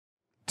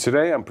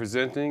Today I'm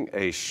presenting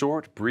a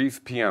short,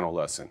 brief piano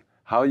lesson.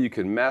 How you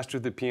can master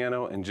the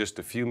piano in just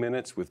a few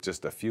minutes with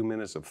just a few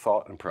minutes of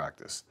thought and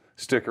practice.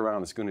 Stick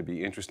around, it's going to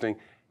be interesting,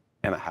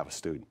 and I have a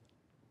student.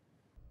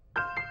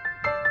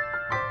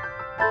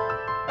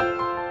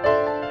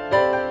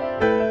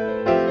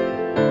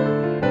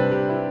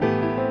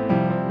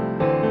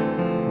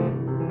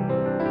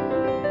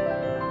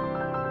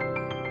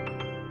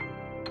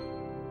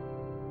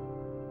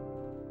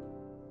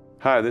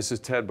 Hi, this is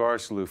Ted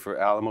Barsalou for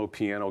Alamo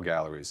Piano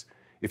Galleries.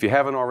 If you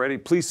haven't already,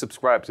 please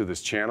subscribe to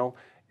this channel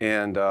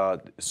and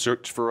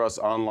search for us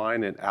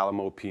online at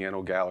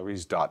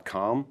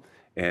alamopianogalleries.com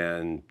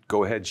and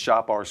go ahead,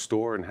 shop our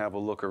store and have a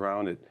look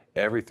around at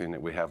everything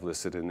that we have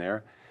listed in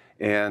there.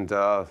 And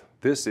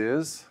this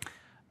is?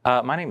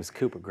 My name is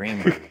Cooper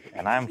Greenberg,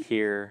 and I'm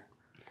here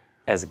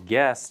as a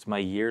guest, my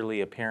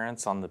yearly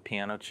appearance on the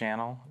piano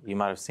channel. You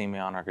might have seen me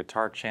on our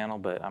guitar channel,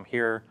 but I'm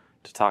here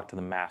to talk to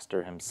the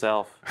master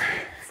himself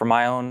for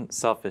my own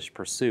selfish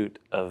pursuit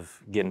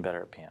of getting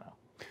better at piano.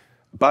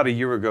 About a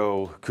year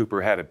ago,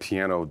 Cooper had a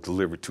piano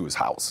delivered to his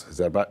house. Is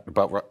that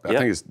about right? I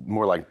think it's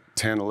more like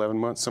 10, 11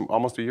 months,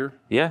 almost a year?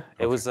 Yeah,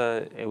 it was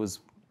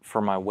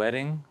for my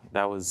wedding.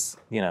 That was,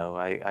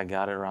 I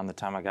got it around the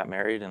time I got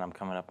married, and I'm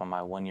coming up on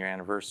my 1-year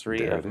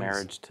anniversary of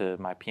marriage to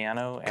my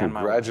piano and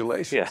my wife.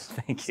 Congratulations. Yeah,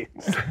 thank you.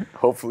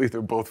 Hopefully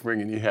they're both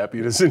bringing you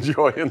happiness and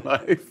joy in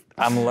life.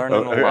 I'm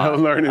learning a lot.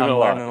 I'm learning a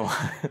lot.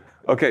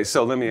 Okay,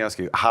 so let me ask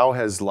you, how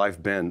has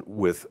life been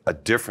with a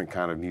different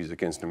kind of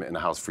music instrument in the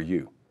house for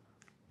you?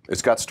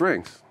 It's got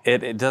strings.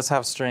 It does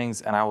have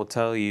strings, and I will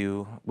tell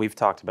you, we've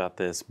talked about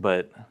this,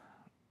 but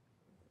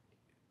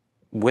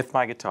with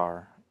my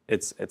guitar,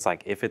 it's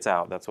like if it's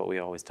out, that's what we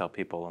always tell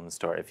people in the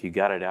store. If you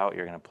got it out,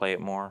 you're going to play it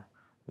more.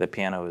 The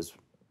piano is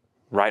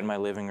right in my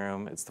living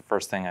room. It's the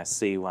first thing I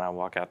see when I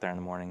walk out there in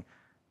the morning.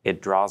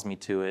 It draws me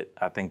to it.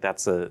 I think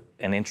that's an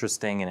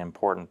interesting and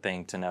important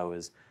thing to know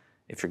is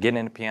if you're getting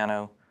into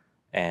piano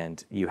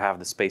and you have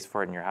the space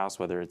for it in your house,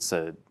 whether it's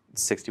a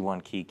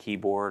 61-key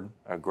keyboard,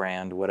 a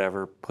grand,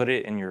 whatever, put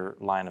it in your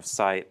line of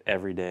sight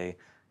every day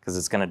because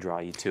it's going to draw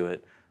you to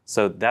it.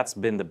 So that's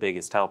been the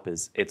biggest help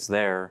is it's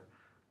there.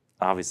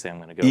 Obviously, I'm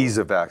going to go. Ease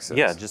of access.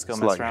 Yeah, just go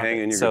it's mess like around.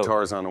 Hanging your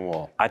guitars on the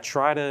wall. I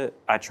try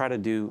to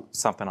do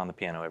something on the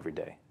piano every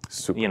day.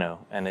 Super.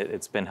 And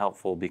it's been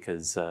helpful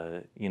because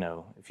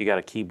if you got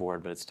a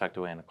keyboard but it's tucked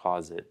away in a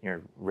closet,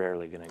 you're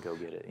rarely going to go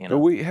get it. But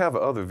we have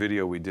other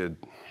video we did,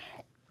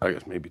 I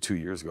guess maybe 2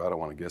 years ago. I don't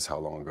want to guess how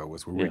long ago it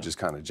was. Where we just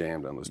kind of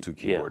jammed on those two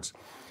keyboards.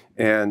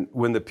 Yeah. And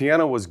when the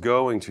piano was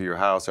going to your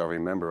house, I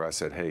remember I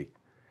said, "Hey,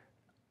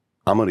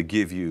 I'm going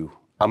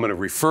to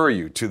refer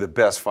you to the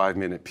best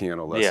 5-minute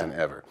piano lesson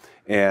ever."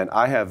 And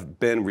I have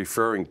been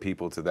referring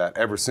people to that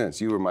ever since.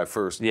 You were my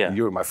first.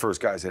 You were my first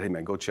guy. I said, "Hey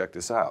man, go check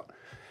this out."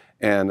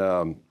 And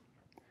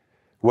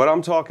what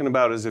I'm talking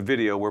about is a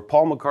video where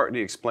Paul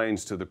McCartney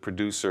explains to the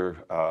producer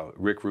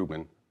Rick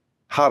Rubin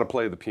how to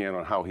play the piano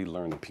and how he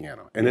learned the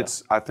piano. And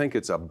I think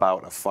it's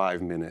about a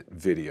 5-minute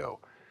video.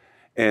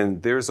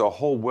 And there's a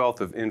whole wealth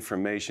of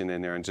information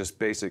in there and just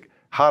basic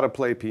how to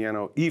play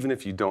piano, even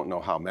if you don't know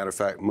how. Matter of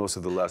fact, most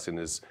of the lesson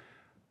is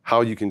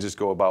how you can just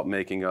go about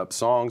making up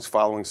songs,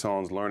 following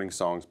songs, learning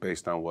songs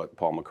based on what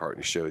Paul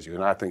McCartney shows you.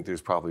 And I think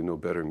there's probably no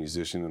better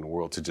musician in the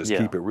world to just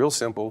keep it real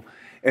simple.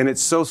 And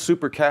it's so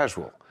super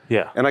casual.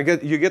 Yeah. And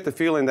you get the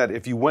feeling that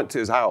if you went to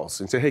his house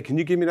and said, "Hey, can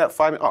you give me that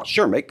 5 minutes?" "Oh,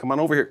 sure, mate, come on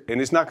over here."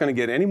 And it's not going to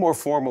get any more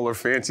formal or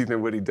fancy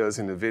than what he does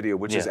in the video,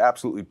 which is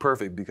absolutely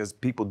perfect because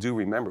people do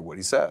remember what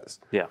he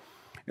says. Yeah.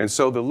 And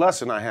so the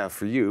lesson I have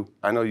for you,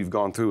 I know you've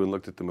gone through and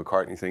looked at the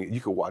McCartney thing.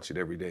 You could watch it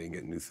every day and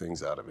get new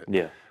things out of it.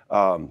 Yeah.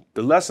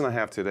 The lesson I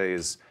have today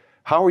is,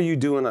 how are you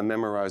doing on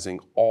memorizing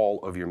all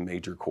of your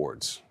major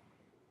chords?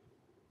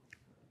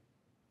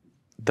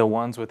 The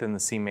ones within the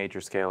C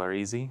major scale are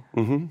easy.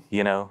 Mm-hmm.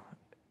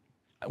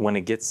 When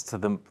it gets to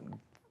the,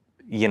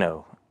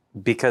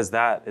 because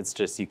it's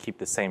just you keep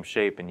the same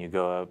shape and you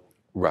go up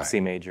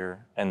C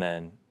major and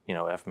then,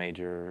 F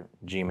major,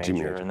 G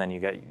major, and then you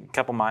got a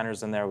couple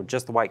minors in there with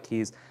just the white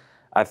keys.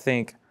 I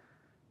think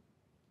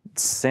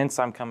since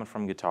I'm coming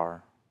from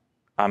guitar,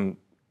 and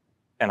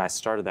I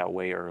started that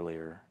way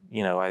earlier,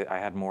 I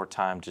had more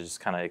time to just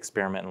kind of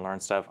experiment and learn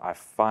stuff. I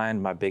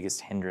find my biggest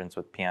hindrance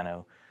with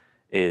piano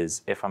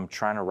is if I'm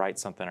trying to write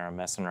something or I'm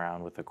messing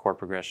around with a chord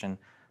progression,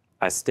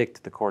 I stick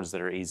to the chords that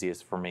are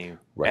easiest for me.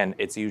 Right. And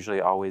it's usually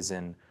always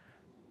in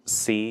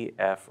C,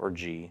 F, or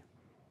G.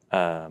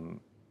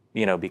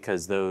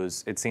 Because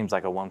those, it seems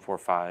like a 1, 4,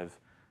 5,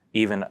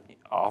 even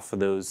off of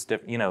those,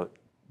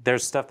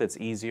 there's stuff that's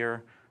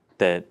easier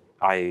that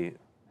I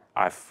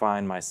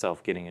find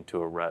myself getting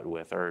into a rut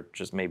with, or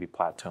just maybe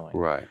plateauing.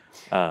 Right.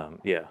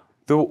 Yeah.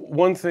 The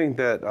one thing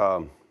that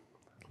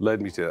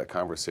led me to that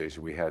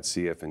conversation we had,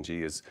 C, F, and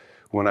G, is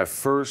when I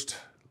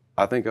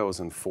think I was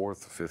in 4th or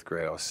 5th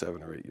grade, I was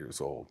 7 or 8 years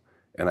old,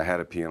 and I had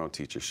a piano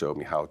teacher show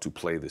me how to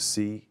play the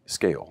C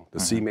scale, the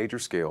C major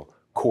scale,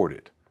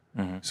 chorded.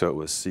 So it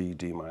was C,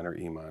 D minor,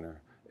 E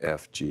minor,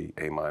 F, G,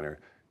 A minor,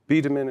 B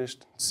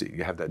diminished, C.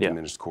 You have that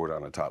diminished chord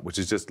on the top, which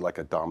is just like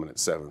a dominant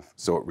 7th,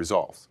 so it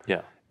resolves.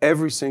 Yeah.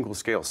 every single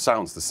scale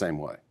sounds the same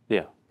way.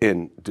 Yeah.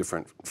 In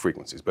different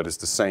frequencies, but it's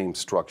the same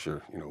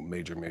structure, you know,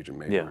 major, major,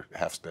 major,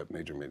 half step,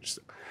 major, major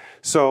step.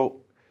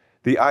 So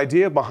the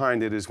idea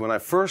behind it is when I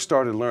first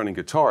started learning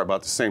guitar,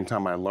 about the same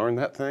time I learned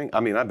that thing, I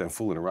mean, I've been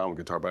fooling around with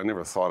guitar, but I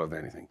never thought of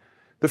anything.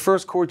 The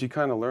first chord you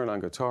kind of learn on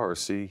guitar are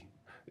C,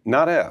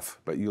 not F,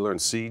 but you learn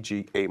C,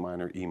 G, A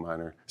minor, E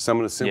minor. Some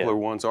of the simpler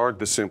ones are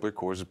the simpler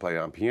chords to play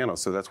on piano.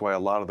 So that's why a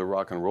lot of the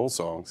rock and roll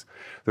songs,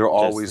 they're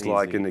always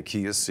like in the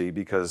key of C,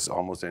 because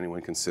almost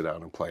anyone can sit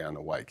down and play on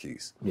the white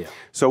keys. Yeah.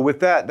 So with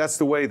that, that's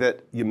the way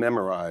that you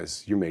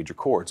memorize your major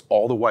chords,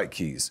 all the white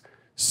keys,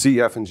 C,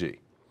 F, and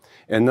G.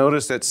 And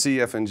notice that C,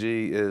 F, and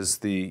G is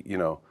the, you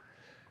know,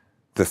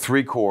 the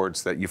 3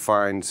 chords that you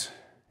find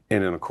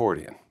in an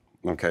accordion.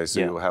 Okay, so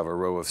you'll have a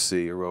row of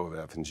C, a row of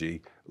F and G,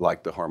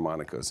 like the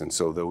harmonicas, and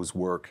so those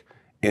work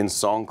in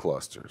song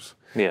clusters.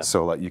 Yeah.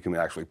 So like you can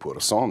actually put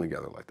a song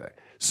together like that.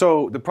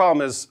 So the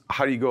problem is,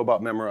 how do you go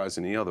about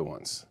memorizing the other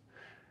ones?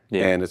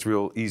 Yeah. And it's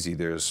real easy.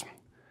 There's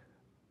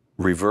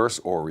reverse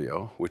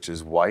Oreo, which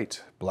is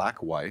white,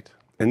 black, white,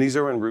 and these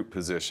are in root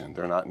position.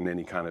 They're not in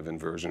any kind of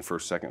inversion,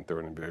 first, second,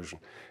 third inversion.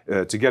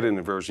 To get an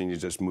inversion, you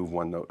just move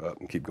one note up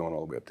and keep going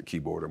all the way up the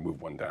keyboard, or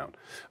move one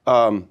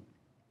down.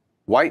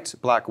 White,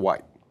 black,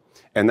 white.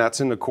 And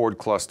that's in the chord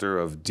cluster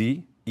of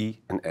D, E,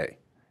 and A.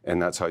 And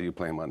that's how you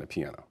play them on the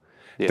piano.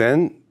 Yeah.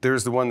 Then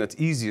there's the one that's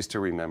easiest to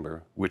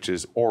remember, which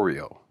is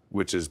Oreo,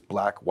 which is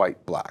black,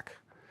 white, black.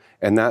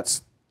 And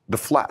that's the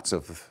flats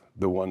of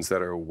the ones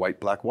that are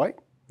white, black, white.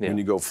 Yeah. When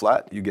you go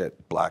flat, you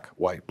get black,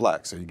 white,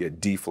 black. So you get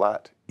D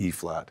flat, E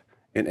flat,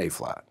 and A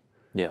flat.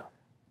 Yeah.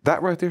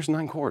 That right there's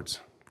 9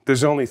 chords.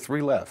 There's only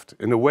 3 left.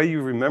 And the way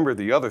you remember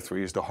the other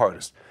 3 is the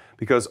hardest,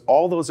 because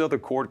all those other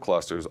chord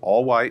clusters,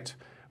 all white,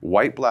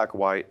 white, black,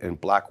 white,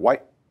 and black,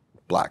 white,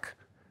 black,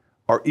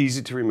 are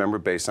easy to remember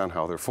based on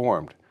how they're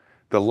formed.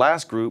 The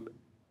last group,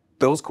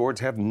 those chords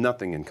have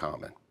nothing in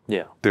common.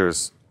 Yeah.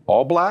 There's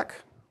all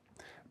black,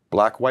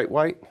 black, white,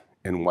 white,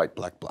 and white,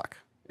 black, black.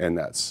 And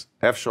that's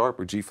F sharp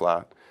or G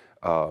flat,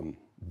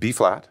 B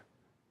flat,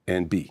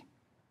 and B.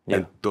 Yeah.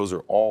 And those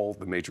are all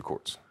the major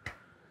chords.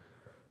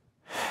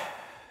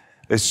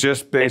 It's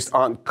just based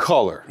on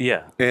color.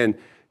 Yeah. And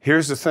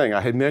here's the thing,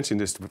 I had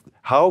mentioned this.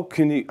 How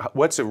can you,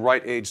 what's the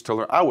right age to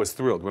learn? I was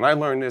thrilled. When I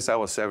learned this, I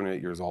was 7 or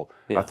 8 years old.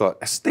 Yeah. I thought,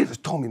 they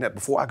just told me that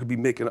before I could be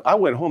making it. I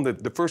went home,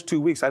 the first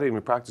 2 weeks, I didn't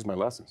even practice my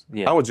lessons.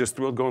 Yeah. I was just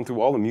thrilled going through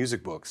all the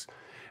music books.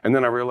 And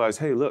then I realized,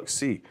 hey, look,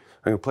 C.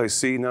 I'm gonna play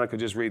C, and then I could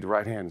just read the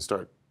right hand and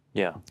start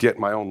get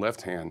my own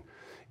left hand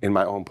in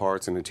my own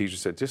parts. And the teacher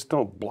said, just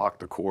don't block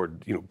the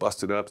chord, you know,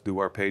 bust it up, do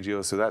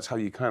arpeggio. So that's how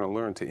you kind of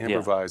learn to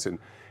improvise and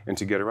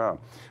to get around.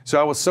 So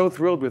I was so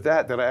thrilled with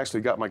that I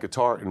actually got my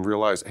guitar and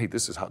realized, hey,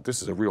 this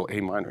is a real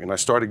A minor. And I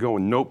started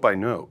going note by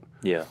note.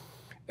 Yeah.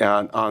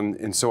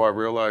 And so I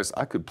realized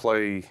I could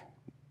play,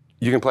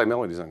 you can play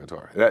melodies on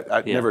guitar.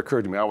 That never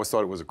occurred to me. I always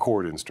thought it was a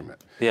chord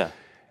instrument. Yeah.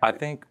 I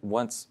think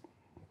once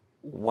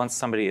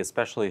somebody,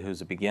 especially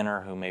who's a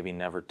beginner, who maybe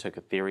never took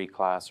a theory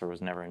class or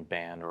was never in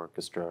band or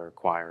orchestra or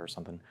choir or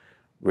something,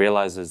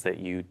 realizes that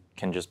you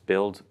can just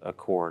build a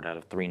chord out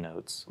of 3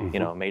 notes, you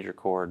know, a major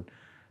chord,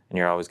 and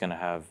you're always going to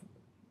have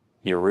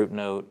your root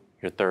note,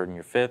 your third, and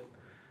your fifth,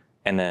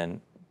 and then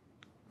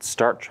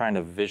start trying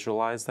to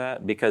visualize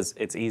that, because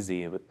it's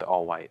easy with the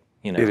all white,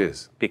 you know. It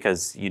is.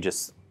 Because you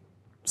just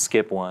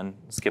skip a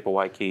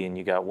white key, and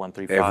you got 1,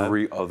 3, 5.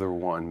 Every other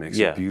one makes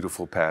a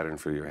beautiful pattern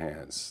for your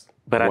hands.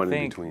 But I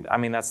think, I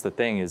mean, that's the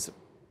thing is,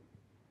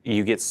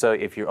 you get so,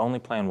 if you're only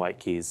playing white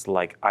keys,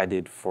 like I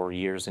did for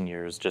years and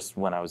years, just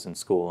when I was in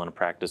school in a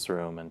practice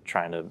room and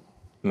trying to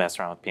mess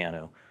around with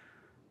piano,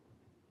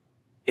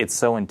 it's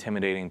so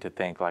intimidating to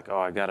think like, oh,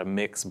 I got to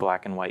mix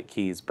black and white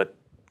keys, but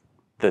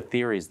the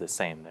theory's the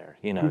same there.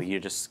 You know, you're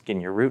just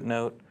getting your root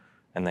note,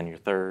 and then your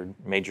third,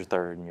 major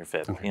third, and your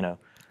fifth, you know.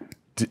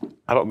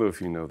 I don't know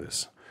if you know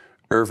this.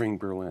 Irving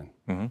Berlin.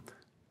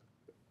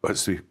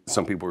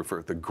 Some people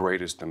refer to the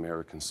greatest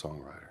American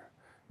songwriter.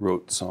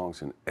 Wrote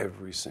songs in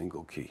every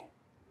single key.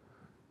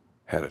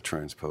 Had a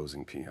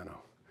transposing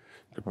piano.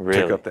 To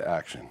pick up the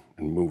action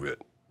and move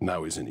it.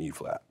 Now he's in E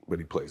flat, but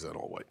he plays on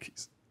all white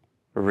keys.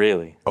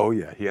 Really? Oh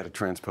yeah, he had a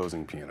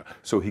transposing piano.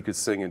 So he could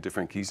sing in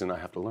different keys and not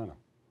have to learn them.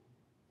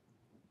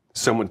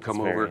 Someone would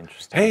come over,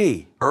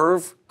 hey,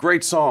 Irv,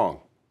 great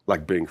song.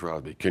 Like Bing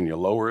Crosby, can you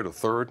lower it a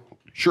third?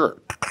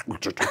 Sure.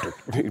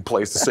 He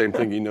plays the same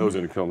thing he knows,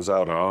 and it comes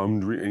out.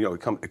 You know,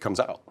 it comes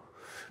out.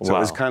 So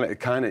it's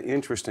kind of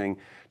interesting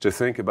to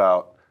think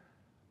about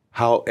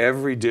how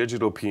every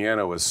digital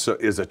piano is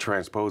a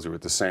transposer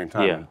at the same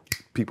time. Yeah.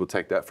 People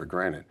take that for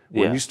granted.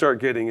 When you start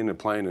getting into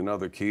playing in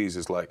other keys,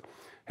 it's like,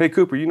 hey,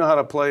 Cooper, you know how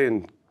to play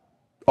in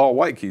all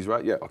white keys,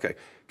 right? Yeah, okay.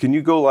 Can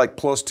you go like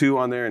 +2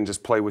 on there and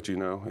just play what you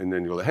know? And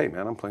then you're like, hey,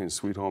 man, I'm playing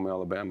Sweet Home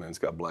Alabama, and it's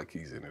got black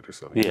keys in it or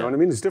something. You know what I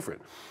mean? It's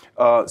different.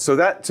 So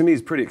that, to me,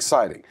 is pretty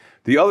exciting.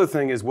 The other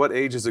thing is, what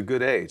age is a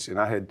good age? And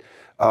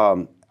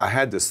I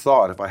had this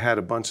thought, if I had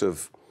a bunch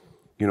of,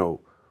 you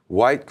know,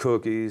 white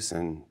cookies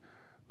and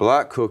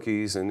black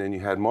cookies, and then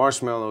you had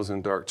marshmallows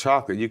and dark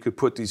chocolate, you could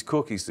put these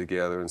cookies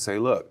together and say,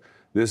 look,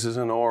 this is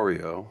an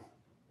Oreo,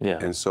 Yeah.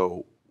 And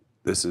so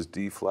this is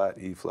D flat,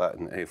 E flat,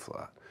 and A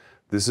flat.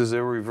 This is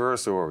a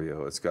reverse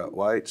Oreo. It's got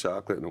white,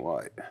 chocolate, and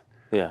white.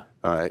 Yeah.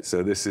 All right,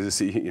 so this is,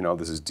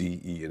 this is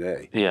D, E, and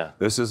A. Yeah.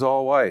 This is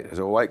all white. It's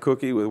a white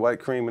cookie with white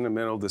cream in the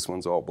middle. This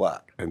one's all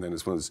black. And then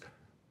this one's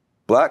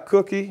black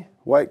cookie,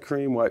 white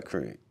cream, white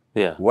cream.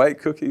 Yeah. White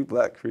cookie,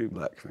 black cream,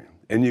 black cream.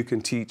 And you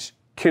can teach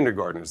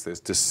kindergartners this,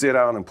 to sit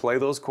down and play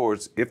those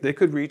chords. If they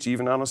could reach,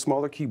 even on a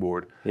smaller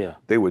keyboard,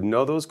 they would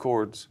know those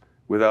chords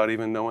without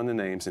even knowing the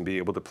names and be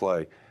able to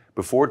play.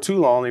 Before too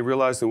long, they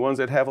realized the ones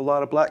that have a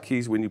lot of black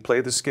keys, when you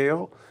play the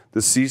scale,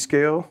 the C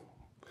scale,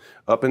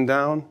 up and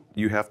down,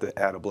 you have to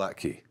add a black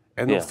key.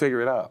 And they'll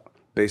figure it out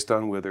based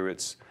on whether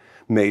it's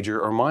major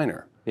or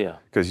minor. Yeah.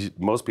 Because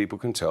most people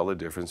can tell the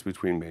difference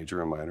between major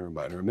and minor and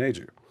minor and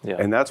major. Yeah.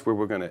 And that's where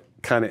we're going to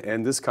kind of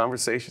end this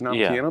conversation on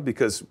piano,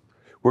 because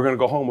we're going to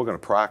go home, we're going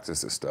to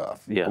practice this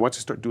stuff. Yeah. I want you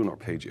to start doing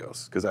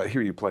arpeggios, because I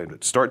hear you playing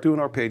it. Start doing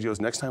arpeggios.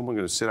 Next time we're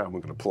going to sit down,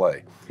 we're going to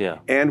play. Yeah.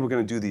 And we're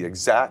going to do the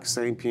exact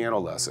same piano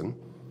lesson.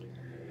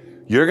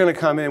 You're going to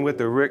come in with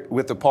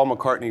the Paul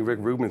McCartney, Rick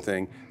Rubin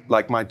thing.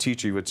 Like my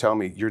teacher would tell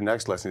me, your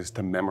next lesson is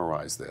to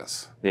memorize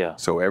this. Yeah.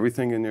 So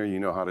everything in there you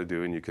know how to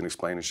do, and you can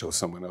explain and show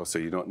someone else, so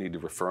you don't need to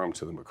refer them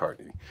to the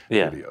McCartney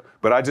video.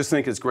 But I just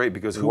think it's great,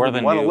 because who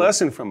would want a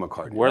lesson from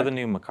McCartney? We're the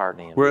new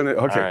McCartney. Okay.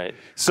 All right.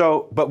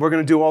 So, but we're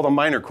going to do all the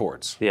minor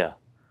chords. Yeah.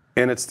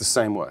 And it's the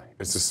same way.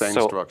 It's the same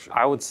structure.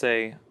 I would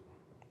say,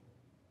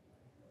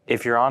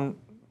 if you're on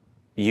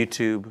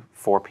YouTube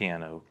for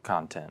piano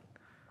content,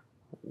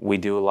 we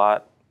do a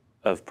lot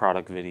of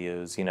product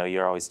videos.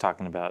 You're always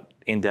talking about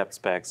in-depth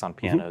specs on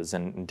pianos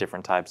and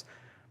different types.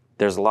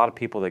 There's a lot of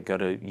people that go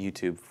to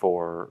YouTube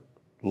for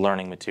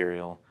learning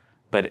material,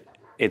 but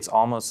it's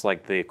almost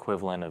like the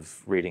equivalent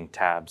of reading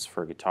tabs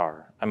for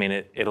guitar. I mean,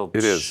 it'll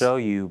show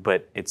you,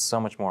 but it's so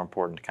much more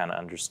important to kind of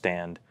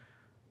understand,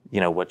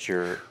 what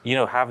you're,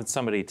 having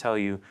somebody tell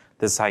you,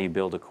 this is how you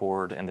build a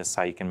chord and this is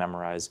how you can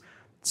memorize.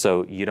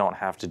 So you don't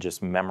have to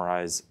just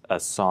memorize a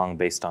song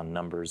based on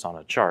numbers on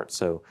a chart.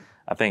 So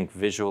I think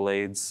visual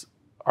aids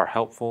are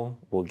helpful.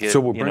 We'll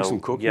bring some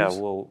cookies. Yeah,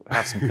 we'll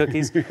have some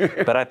cookies.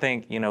 But I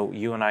think,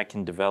 you and I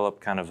can develop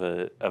kind of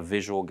a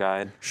visual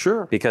guide.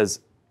 Sure.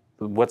 Because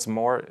it's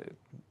more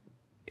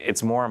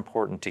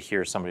important to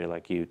hear somebody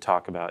like you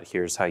talk about,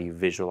 here's how you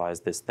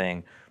visualize this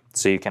thing,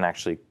 so you can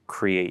actually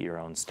create your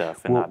own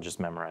stuff and not just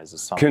memorize a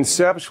song.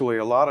 Conceptually,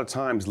 a lot of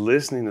times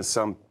listening to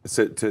some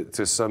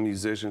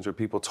musicians or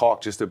people talk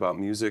just about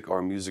music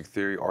or music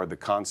theory, or the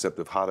concept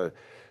of how to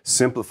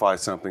simplify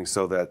something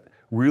so that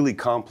really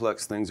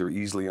complex things are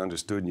easily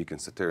understood, and you can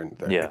sit there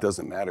and it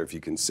doesn't matter if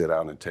you can sit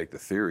down and take the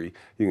theory.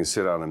 You can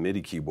sit on a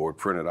MIDI keyboard,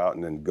 print it out,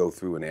 and then go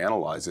through and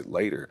analyze it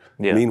later.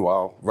 Yeah.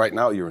 Meanwhile, right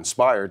now you're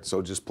inspired,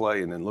 so just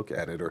play and then look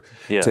at it or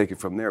take it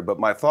from there. But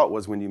my thought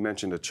was, when you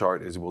mentioned a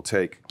chart, is we'll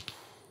take,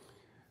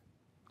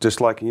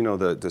 just like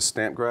the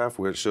stamp graph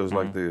where it shows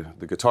like the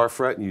guitar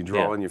fret and you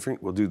draw in your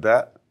finger, we'll do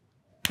that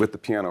with the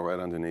piano right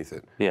underneath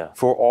it. Yeah.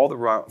 For all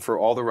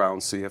the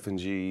rounds, C, F, and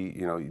G,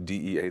 D,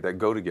 E, A, that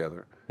go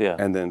together. Yeah.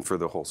 And then for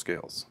the whole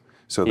scales,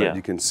 so that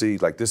you can see,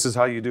 like, this is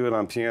how you do it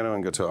on piano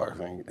and guitar,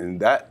 and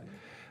that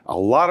a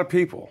lot of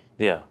people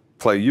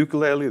play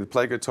ukulele, they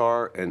play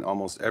guitar, and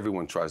almost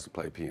everyone tries to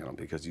play piano,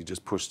 because you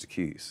just push the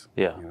keys.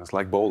 Yeah. It's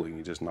like bowling;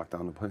 you just knock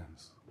down the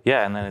pins.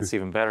 Yeah, and then it's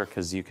even better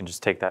because you can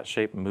just take that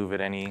shape and move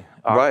it any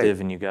octave,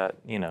 and you got,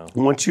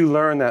 Once you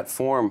learn that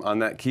form on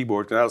that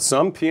keyboard, now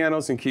some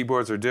pianos and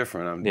keyboards are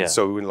different.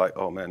 So we're like,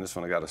 oh man, this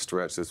one I got to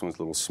stretch, this one's a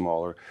little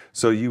smaller.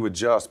 So you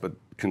adjust, but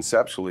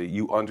conceptually,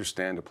 you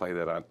understand to play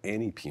that on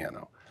any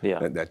piano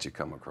that you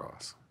come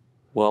across.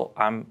 Well,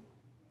 I'm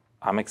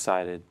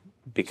excited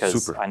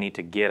because I need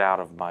to get out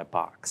of my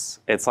box.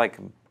 It's like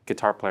a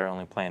guitar player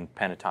only playing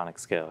pentatonic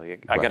scale.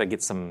 I got to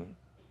get some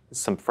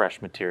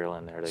fresh material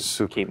in there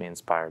to keep me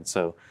inspired.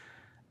 So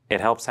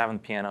it helps having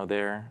the piano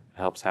there. It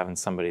helps having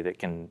somebody that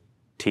can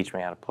teach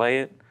me how to play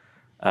it.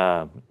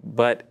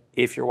 But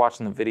if you're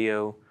watching the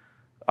video,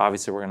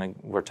 obviously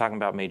we're talking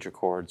about major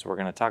chords. We're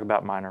gonna talk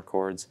about minor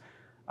chords.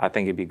 I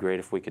think it'd be great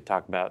if we could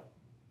talk about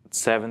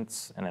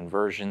sevenths and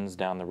inversions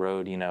down the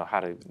road, how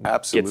to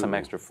get some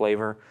extra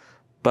flavor.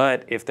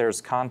 But if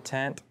there's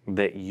content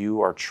that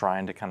you are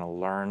trying to kind of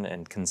learn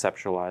and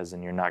conceptualize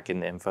and you're not getting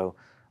the info,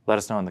 let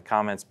us know in the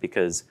comments,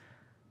 because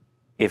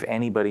if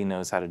anybody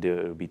knows how to do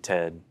it, it would be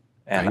Ted.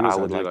 And I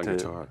would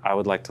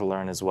like to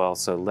learn as well.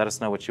 So let us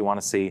know what you want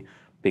to see,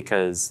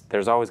 because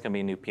there's always going to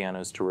be new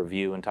pianos to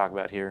review and talk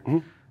about here.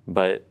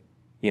 But,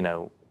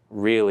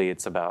 really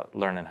it's about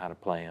learning how to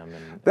play them.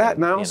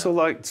 And I also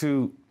like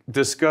to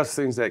discuss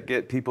things that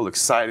get people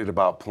excited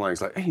about playing.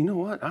 It's like, hey, you know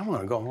what? I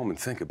want to go home and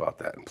think about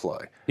that and play.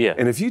 Yeah.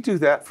 And if you do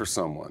that for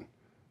someone,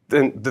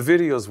 then the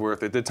video's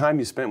worth it. The time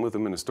you spent with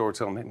them in the store,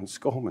 tell them, hey, just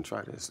go home and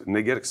try this. And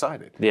they get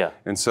excited. Yeah.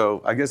 And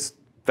so I guess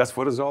that's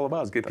what it's all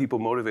about, is get people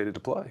motivated to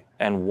play.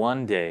 And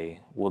one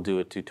day we'll do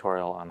a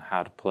tutorial on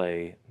how to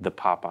play the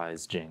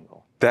Popeyes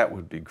jingle. That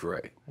would be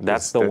great.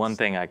 That's the one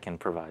thing I can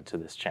provide to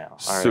this channel.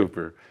 All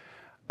super.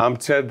 I'm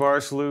Ted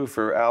Barslew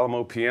for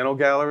Alamo Piano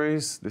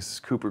Galleries. This is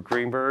Cooper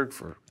Greenberg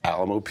for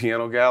Alamo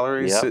Piano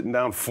Galleries, sitting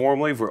down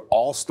formally for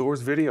all stores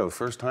video.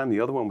 First time,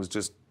 the other one was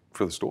just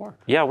for the store.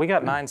 Yeah, we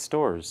got 9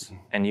 stores,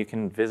 and you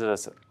can visit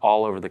us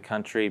all over the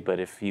country, but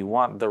if you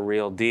want the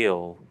real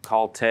deal,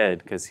 call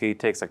Ted, because he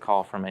takes a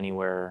call from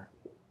anywhere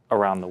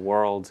around the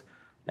world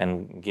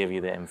and give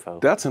you the info.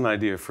 That's an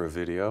idea for a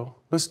video.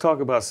 Let's talk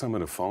about some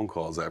of the phone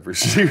calls I've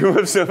received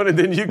with someone, and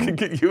then you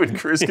and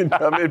Chris can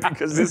come in,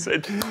 because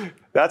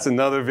that's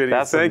another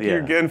video. Thank you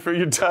again for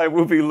your time.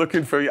 We'll be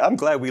looking for you. I'm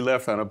glad we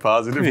left on a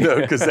positive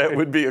note, because that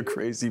would be a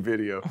crazy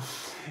video.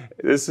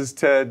 This is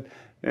Ted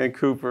and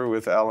Cooper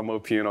with Alamo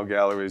Piano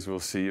Galleries. We'll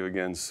see you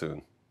again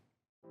soon.